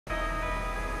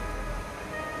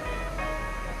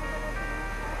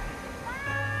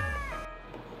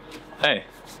Hey,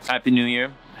 Happy New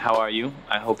Year. How are you?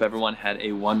 I hope everyone had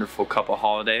a wonderful couple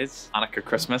holidays. Hanukkah,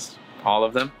 Christmas, all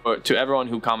of them. To everyone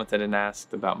who commented and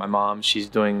asked about my mom, she's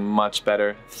doing much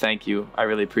better. Thank you. I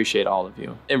really appreciate all of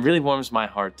you. It really warms my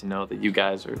heart to know that you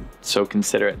guys are so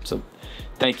considerate. So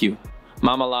thank you.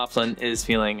 Mama Laughlin is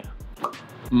feeling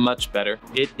much better.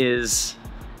 It is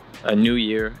a new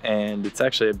year and it's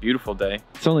actually a beautiful day.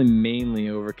 It's only mainly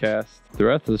overcast. The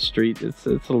rest of the street, it's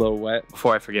a little wet.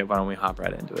 Before I forget, why don't we hop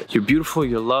right into it? You're beautiful,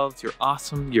 you're loved, you're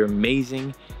awesome, you're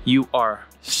amazing, you are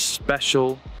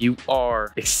special, you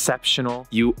are exceptional,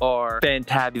 you are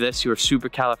fantabulous, you are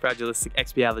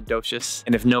supercalifragilisticexpialidocious.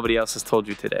 And if nobody else has told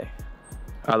you today,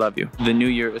 I love you. The new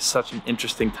year is such an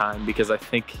interesting time because I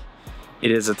think it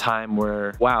is a time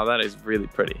where, wow, that is really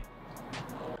pretty.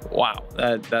 Wow,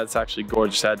 that's actually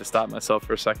gorgeous. I had to stop myself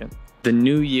for a second. The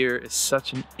new year is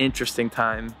such an interesting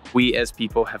time. We as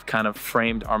people have kind of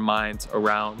framed our minds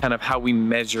around kind of how we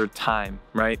measure time,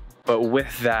 right? But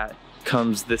with that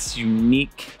comes this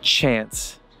unique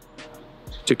chance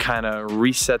to kind of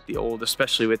reset the old,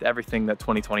 especially with everything that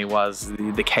 2020 was,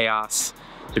 the chaos,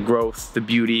 the growth, the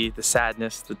beauty, the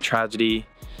sadness, the tragedy,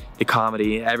 the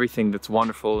comedy, everything that's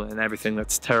wonderful and everything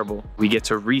that's terrible. We get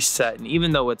to reset, and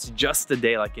even though it's just a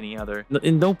day like any other,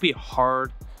 and don't be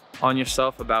hard on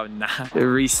yourself about not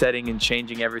resetting and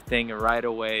changing everything right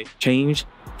away. Change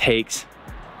takes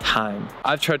time.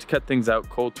 I've tried to cut things out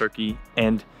cold turkey,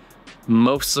 and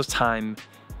most of the time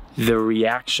the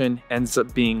reaction ends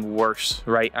up being worse,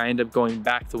 right? I end up going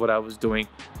back to what I was doing.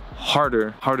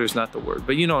 Harder is not the word,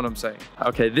 but you know what I'm saying.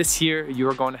 Okay, this year you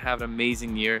are going to have an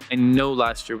amazing year. I know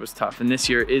last year was tough, and this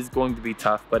year is going to be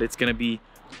tough, but it's going to be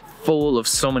full of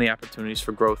so many opportunities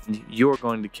for growth, and you're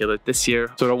going to kill it this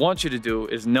year. So what I want you to do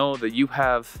is know that you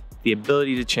have the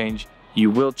ability to change. You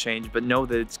will change, but know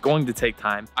that it's going to take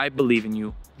time. I believe in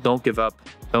you. Don't give up.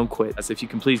 Don't quit. As if you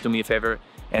can please do me a favor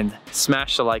and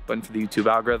smash the like button for the YouTube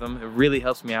algorithm. It really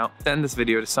helps me out. Send this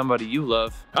video to somebody you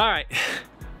love. All right,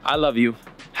 I love you.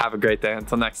 Have a great day.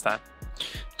 Until next time.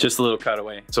 Just a little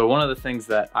cutaway. So one of the things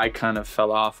that I kind of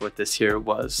fell off with this year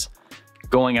was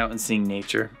going out and seeing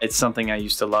nature. It's something I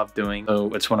used to love doing. So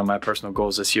it's one of my personal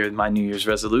goals this year, my New Year's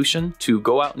resolution, to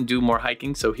go out and do more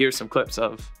hiking. So here's some clips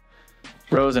of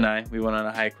Rose and I. We went on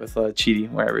a hike with Chidi,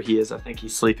 wherever he is. I think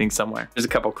he's sleeping somewhere. There's a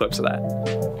couple clips of that.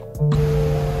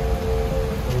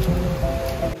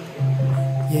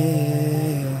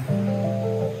 Yeah.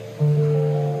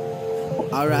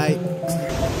 All right.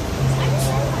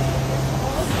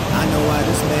 I know I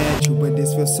just met you, but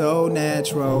this feels so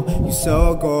natural. You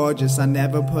so gorgeous, I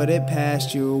never put it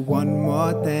past you. One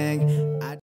more thing,